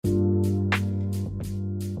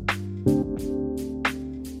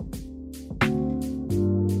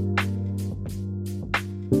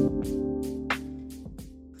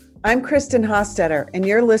I'm Kristen Hostetter, and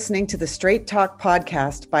you're listening to the Straight Talk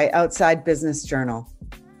podcast by Outside Business Journal.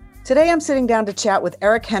 Today, I'm sitting down to chat with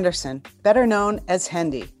Eric Henderson, better known as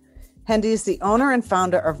Hendy. Hendy is the owner and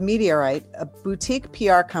founder of Mediarite, a boutique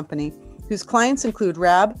PR company whose clients include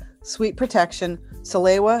RAB, Sweet Protection,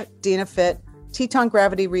 Salewa, Dynafit, Teton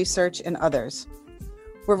Gravity Research, and others.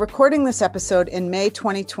 We're recording this episode in May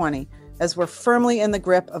 2020, as we're firmly in the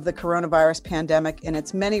grip of the coronavirus pandemic and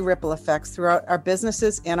its many ripple effects throughout our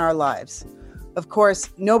businesses and our lives. Of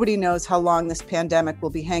course, nobody knows how long this pandemic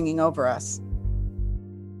will be hanging over us.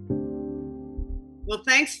 Well,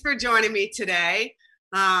 thanks for joining me today.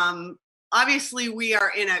 Obviously, we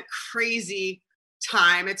are in a crazy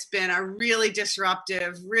time. It's been a really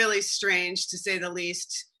disruptive, really strange, to say the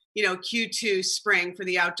least, Q2 spring for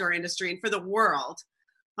the outdoor industry and for the world.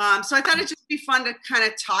 So I thought it'd just be fun to kind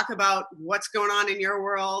of talk about what's going on in your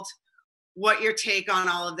world, what your take on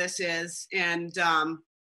all of this is, and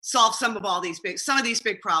solve some of these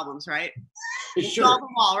big problems, right? Sure. Solve them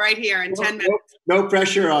all right here in 10 minutes. No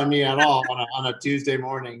pressure on me at all on a Tuesday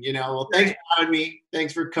morning. Well, thanks for having me.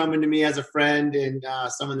 Thanks for coming to me as a friend and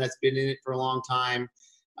someone that's been in it for a long time.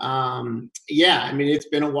 It's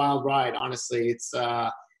been a wild ride, honestly. It's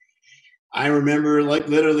I remember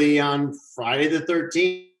literally on Friday the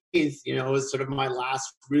 13th, it was sort of my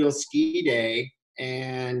last real ski day.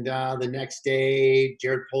 And the next day,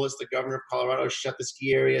 Jared Polis, the governor of Colorado, shut the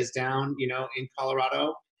ski areas down, in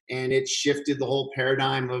Colorado. And it shifted the whole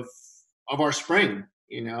paradigm of our spring,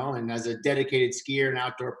 and as a dedicated skier and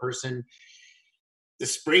outdoor person, the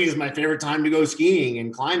spring is my favorite time to go skiing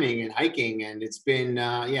and climbing and hiking. And it's been,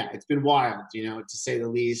 it's been wild, to say the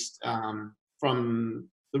least, from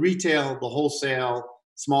the retail, the wholesale,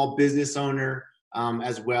 small business owner,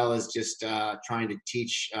 as well as just trying to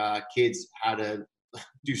teach kids how to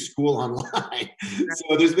do school online.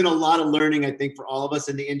 So there's been a lot of learning, I think, for all of us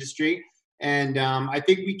in the industry. And I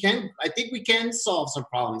think we can solve some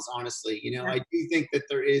problems, honestly. I do think that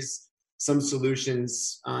there is some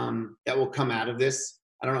solutions that will come out of this.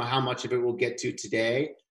 I don't know how much of it we'll get to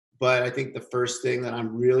today, but I think the first thing that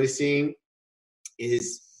I'm really seeing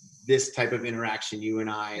is this type of interaction, you and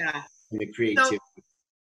I, and the creativity.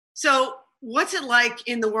 So what's it like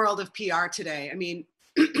in the world of PR today? I mean,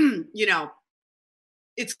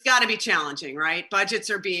 it's got to be challenging, right?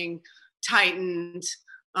 Budgets are being tightened.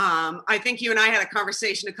 I think you and I had a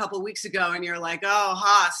conversation a couple of weeks ago, and you're like, "Oh,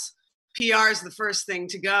 Haas, PR is the first thing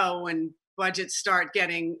to go when budgets start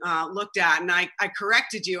getting looked at." And I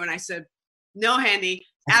corrected you, and I said, "No, Hendy,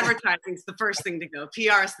 advertising's the first thing to go.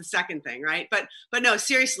 PR is the second thing, right?" But no,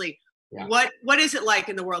 seriously, what is it like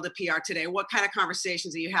in the world of PR today? What kind of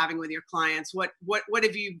conversations are you having with your clients? What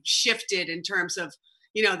have you shifted in terms of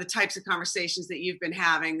the types of conversations that you've been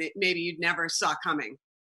having that maybe you'd never saw coming?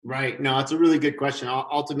 Right. No, it's a really good question.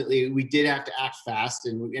 Ultimately, we did have to act fast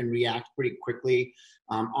and react pretty quickly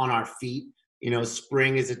on our feet.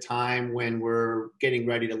 Spring is a time when we're getting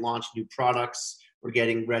ready to launch new products. We're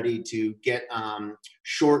getting ready to get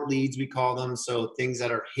short leads, we call them. So things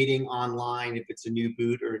that are hitting online, if it's a new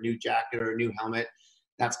boot or a new jacket or a new helmet,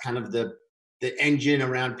 that's kind of the engine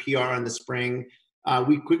around PR in the spring.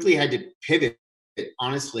 We quickly had to pivot,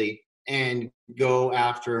 honestly, and go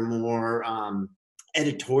after more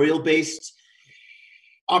editorial-based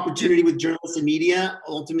opportunity with journalists and media,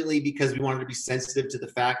 ultimately because we wanted to be sensitive to the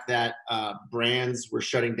fact that brands were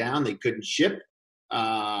shutting down. They couldn't ship.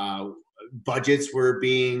 Budgets were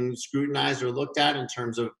being scrutinized or looked at in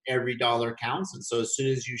terms of every dollar counts. And so as soon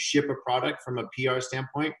as you ship a product from a PR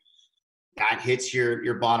standpoint, that hits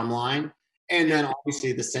your bottom line. And then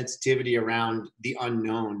obviously the sensitivity around the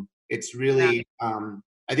unknown. It's really, I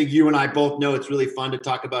think you and I both know it's really fun to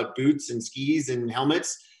talk about boots and skis and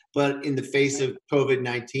helmets, but in the face of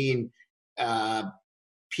COVID-19,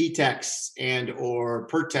 P-Tex and or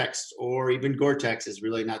Pertex or even Gore-Tex is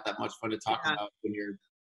really not that much fun to talk about when you're.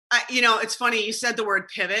 It's funny, you said the word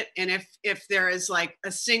pivot, and if there is like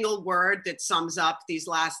a single word that sums up these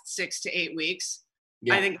last 6 to 8 weeks,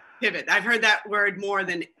 I think pivot. I've heard that word more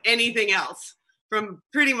than anything else from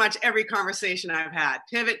pretty much every conversation I've had.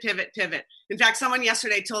 Pivot, pivot, pivot. In fact, someone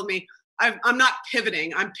yesterday told me, I'm not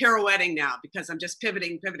pivoting, I'm pirouetting now because I'm just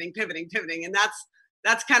pivoting. And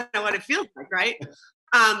that's kind of what it feels like, right?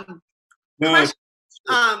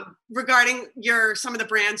 Regarding some of the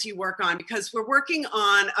brands you work on, because we're working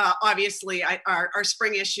on, obviously, our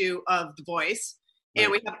spring issue of The Voice.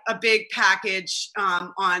 And we have a big package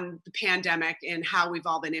on the pandemic and how we've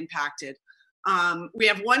all been impacted. We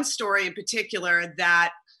have one story in particular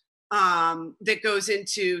that goes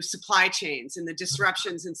into supply chains and the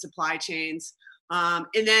disruptions in supply chains, and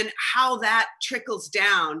then how that trickles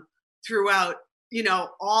down throughout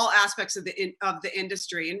all aspects of the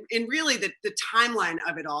industry and really the timeline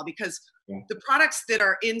of it all, because the products that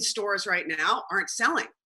are in stores right now aren't selling.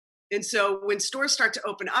 And so when stores start to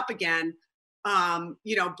open up again,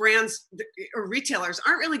 brands or retailers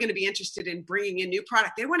aren't really going to be interested in bringing in new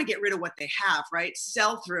product. They want to get rid of what they have, right?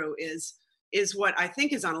 Sell through is what I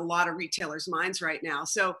think is on a lot of retailers' minds right now.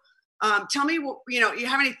 So tell me, you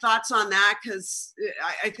have any thoughts on that? Because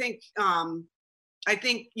I think,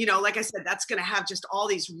 like I said, that's going to have just all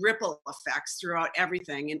these ripple effects throughout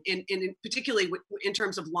everything, and particularly in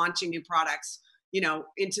terms of launching new products,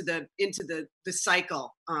 into the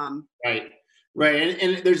cycle. Right.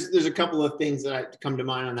 And there's a couple of things that come to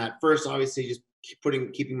mind on that. First, obviously, just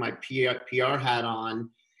keeping my PR hat on.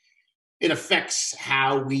 It affects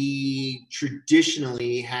how we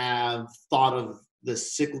traditionally have thought of the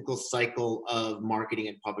cyclical cycle of marketing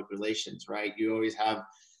and public relations, right? You always have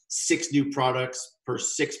 6 new products per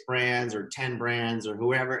 6 brands or 10 brands or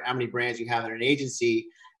how many brands you have in an agency.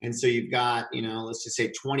 And so you've got, let's just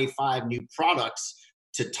say 25 new products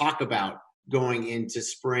to talk about going into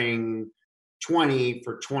spring 20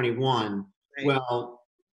 for 21. Right. Well,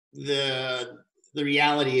 the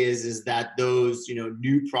reality is that those,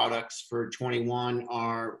 new products for 21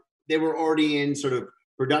 they were already in sort of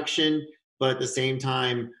production, but at the same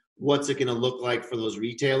time, what's it going to look like for those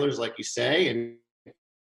retailers, like you say, and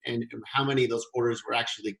how many of those orders were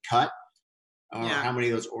actually cut, or how many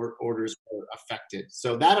of those orders were affected.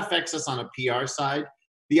 So that affects us on a PR side.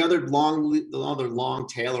 The other long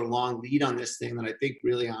tail or long lead on this thing that I think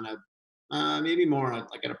really on a maybe more on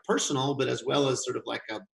like at a personal, but as well as sort of like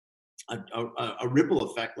a ripple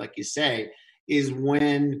effect, like you say, is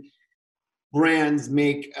when brands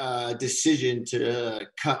make a decision to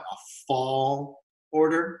cut a fall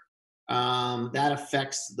order. That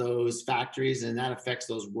affects those factories and that affects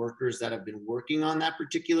those workers that have been working on that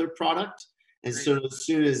particular product. And so as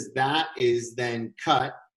soon as that is then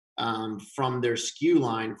cut from their SKU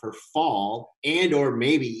line for fall and or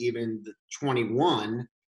maybe even the 21,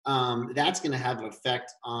 that's going to have an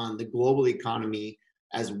effect on the global economy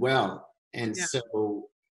as well. And so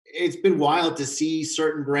it's been wild to see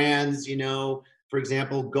certain brands, for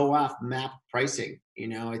example, go off MAP pricing.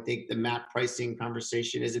 I think the MAP pricing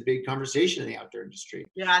conversation is a big conversation in the outdoor industry.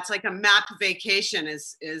 Yeah, it's like a MAP vacation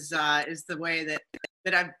is the way that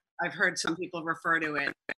I've heard some people refer to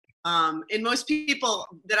it. And most people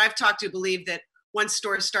that I've talked to believe that once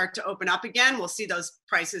stores start to open up again, we'll see those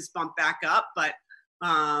prices bump back up. But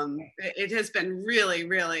it has been really,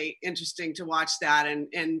 really interesting to watch that.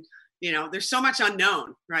 And there's so much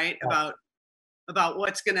unknown, right? About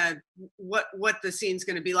what the scene's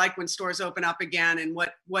gonna be like when stores open up again, and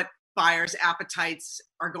what buyers' appetites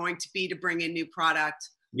are going to be to bring in new product.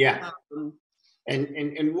 Yeah.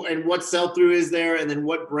 And what sell-through is there, and then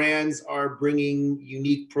what brands are bringing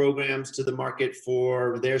unique programs to the market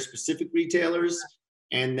for their specific retailers,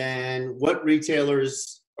 and then what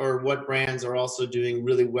retailers or what brands are also doing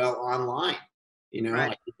really well online.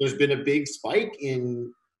 Like there's been a big spike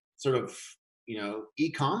in sort of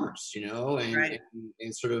e-commerce,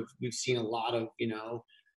 and sort of we've seen a lot of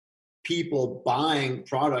people buying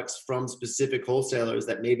products from specific wholesalers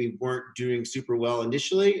that maybe weren't doing super well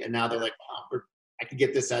initially, and now they're like, oh, I could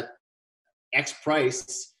get this at X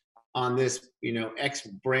price on this X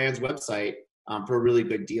brand's website for a really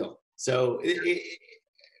good deal. So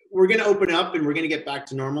we're going to open up and we're going to get back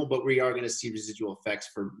to normal, but we are going to see residual effects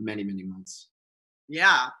for many, many months.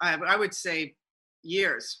 Yeah, I would say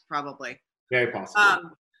years, probably. Very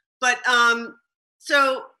possible.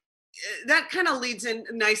 So that kind of leads in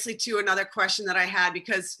nicely to another question that I had,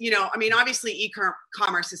 because, obviously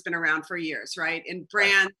e-commerce has been around for years, right? And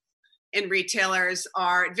brands and retailers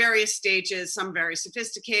are at various stages, some very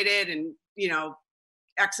sophisticated, and,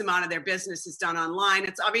 X amount of their business is done online.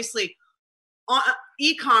 It's obviously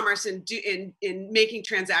e-commerce and in making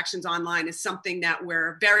transactions online is something that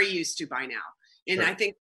we're very used to by now. And I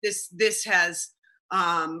think this has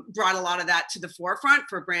brought a lot of that to the forefront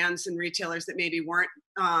for brands and retailers that maybe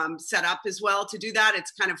weren't set up as well to do that.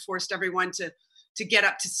 It's kind of forced everyone to get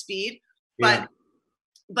up to speed. Yeah.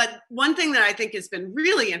 But one thing that I think has been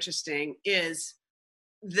really interesting is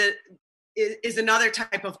another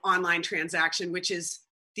type of online transaction, which is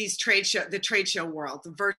the trade show world,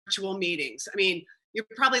 the virtual meetings. I mean, you're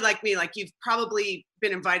probably like me, like you've probably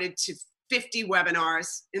been invited to 50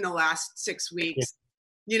 webinars in the last 6 weeks.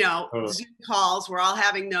 Zoom calls, we're all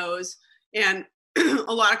having those, and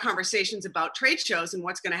a lot of conversations about trade shows and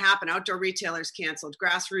what's going to happen. Outdoor retailers canceled,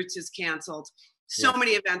 Grassroots is canceled. So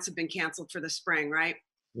many events have been canceled for the spring, right?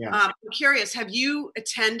 Yeah. I'm curious, have you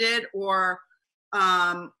attended or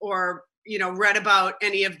read about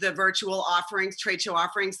any of the virtual offerings, trade show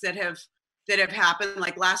offerings that have happened.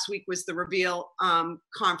 Like last week was the Reveal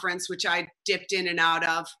conference, which I dipped in and out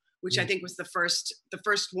of, which I think was the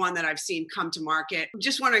first one that I've seen come to market. I'm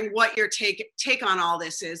just wondering what your take on all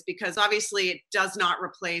this is, because obviously it does not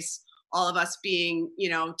replace all of us being,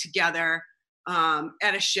 together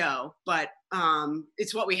at a show, but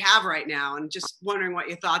it's what we have right now. And just wondering what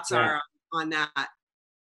your thoughts are on that.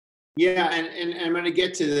 Yeah, and I'm going to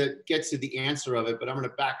get to the answer of it, but I'm going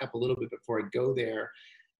to back up a little bit before I go there.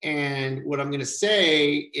 And what I'm going to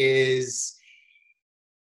say is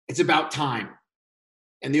it's about time.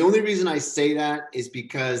 And the only reason I say that is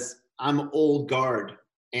because I'm old guard,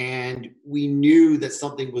 and we knew that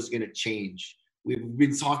something was going to change. We've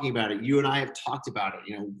been talking about it. You and I have talked about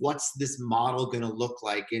it. What's this model going to look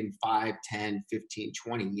like in 5, 10, 15,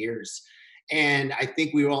 20 years? And I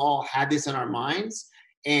think we all had this in our minds.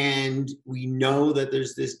 And we know that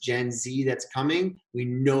there's this Gen Z that's coming. We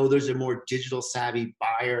know there's a more digital savvy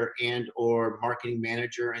buyer and or marketing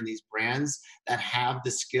manager in these brands that have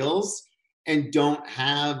the skills and don't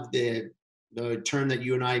have the term that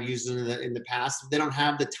you and I have used in the past. They don't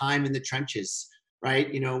have the time in the trenches, right?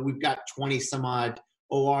 We've got 20 some odd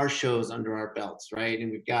OR shows under our belts, right?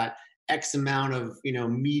 And we've got X amount of,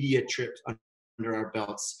 media trips under our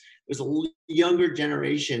belts. There's a younger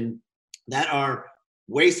generation that are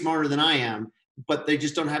way smarter than I am, but they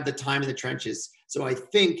just don't have the time in the trenches. So I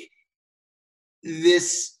think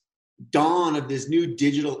this dawn of this new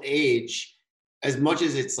digital age, as much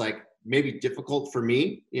as it's like maybe difficult for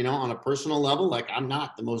me, on a personal level, like I'm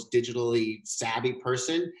not the most digitally savvy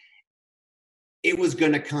person, it was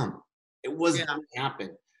going to come. It was going to happen.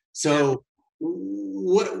 So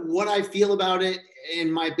what I feel about it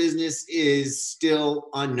in my business is still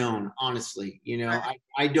unknown, honestly.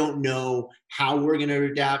 I don't know how we're going to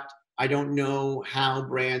adapt. I don't know how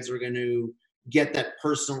brands are going to get that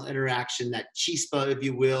personal interaction, that chispa, if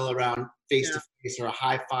you will, around face-to-face or a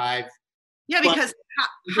high five. Yeah, because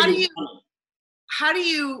how do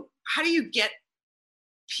you get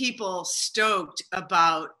people stoked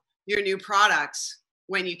about your new products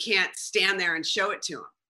when you can't stand there and show it to them?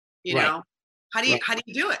 You know? How do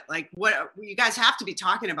you do it? Like, what you guys have to be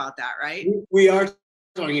talking about that, right? We are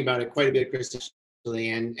talking about it quite a bit, Chris,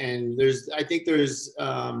 and I think there's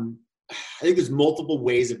multiple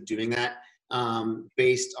ways of doing that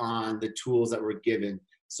based on the tools that we're given.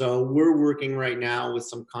 So we're working right now with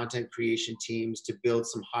some content creation teams to build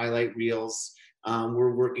some highlight reels.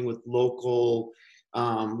 We're working with local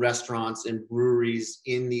restaurants and breweries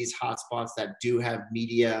in these hotspots that do have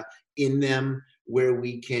media in them, where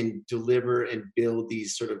we can deliver and build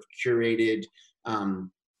these sort of curated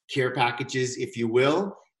care packages, if you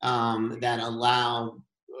will, that allow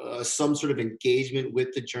some sort of engagement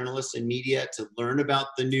with the journalists and media to learn about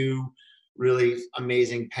the new really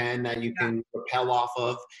amazing pen that you can rappel off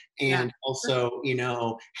of, and also,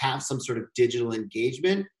 have some sort of digital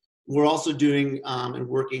engagement. We're also doing and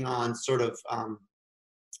working on sort of,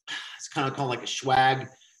 it's kind of called like a swag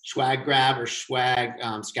grab or swag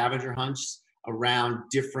scavenger hunts around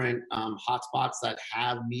different hotspots that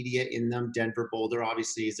have media in them. Denver, Boulder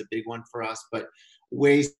obviously is a big one for us, but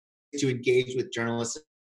ways to engage with journalists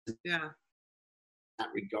in that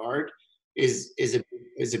regard is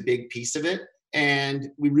a big piece of it. And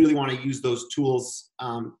we really want to use those tools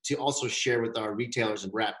to also share with our retailers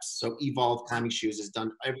and reps. So Evolve Climbing Shoes has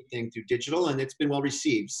done everything through digital, and it's been well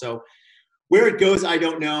received. So where it goes, I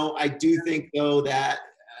don't know. I do think, though, that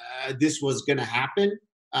this was going to happen.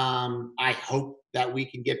 I hope that we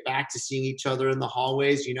can get back to seeing each other in the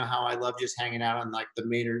hallways. You know how I love just hanging out on like the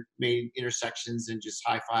main intersections and just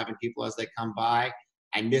high-fiving people as they come by.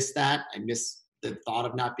 I miss that. I miss the thought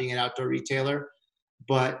of not being an outdoor retailer.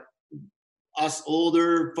 But us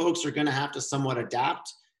older folks are going to have to somewhat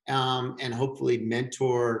adapt and hopefully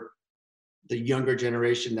mentor the younger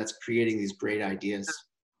generation that's creating these great ideas.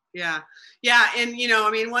 Yeah. And,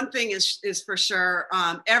 one thing is for sure,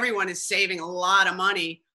 everyone is saving a lot of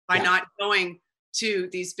money by not going to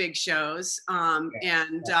these big shows. And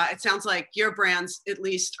it sounds like your brands, at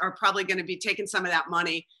least, are probably going to be taking some of that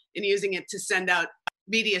money and using it to send out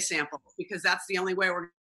media samples, because that's the only way we're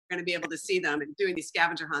going to be able to see them, and doing these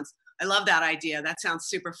scavenger hunts. I love that idea. That sounds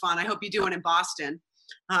super fun. I hope you do one in Boston.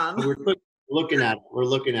 We're looking at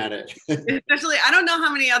it. Especially, I don't know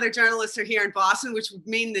how many other journalists are here in Boston, which would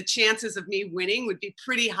mean the chances of me winning would be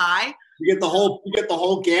pretty high. You get the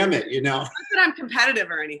whole gamut, Not that I'm competitive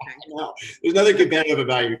or anything. No, there's nothing competitive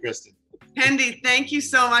about you, Kristen. Hendy, thank you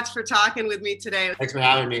so much for talking with me today. Thanks for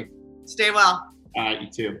having me. Stay well. All right, you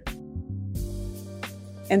too.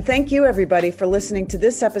 And thank you, everybody, for listening to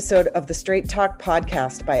this episode of the Straight Talk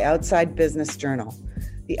podcast by Outside Business Journal.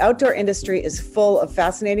 The outdoor industry is full of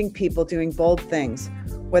fascinating people doing bold things,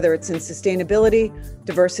 whether it's in sustainability,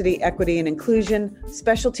 diversity, equity, and inclusion,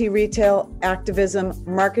 specialty retail, activism,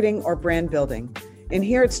 marketing, or brand building. And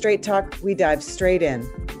here at Straight Talk, we dive straight in.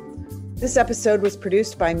 This episode was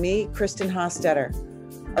produced by me, Kristen Hostetter.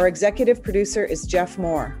 Our executive producer is Jeff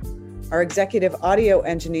Moore. Our executive audio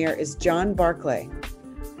engineer is John Barclay.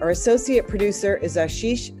 Our associate producer is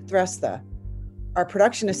Ashish Threstha. Our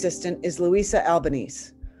production assistant is Luisa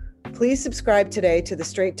Albanese. Please subscribe today to the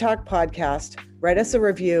Straight Talk podcast, write us a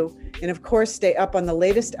review, and of course, stay up on the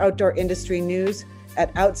latest outdoor industry news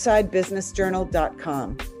at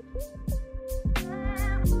outsidebusinessjournal.com.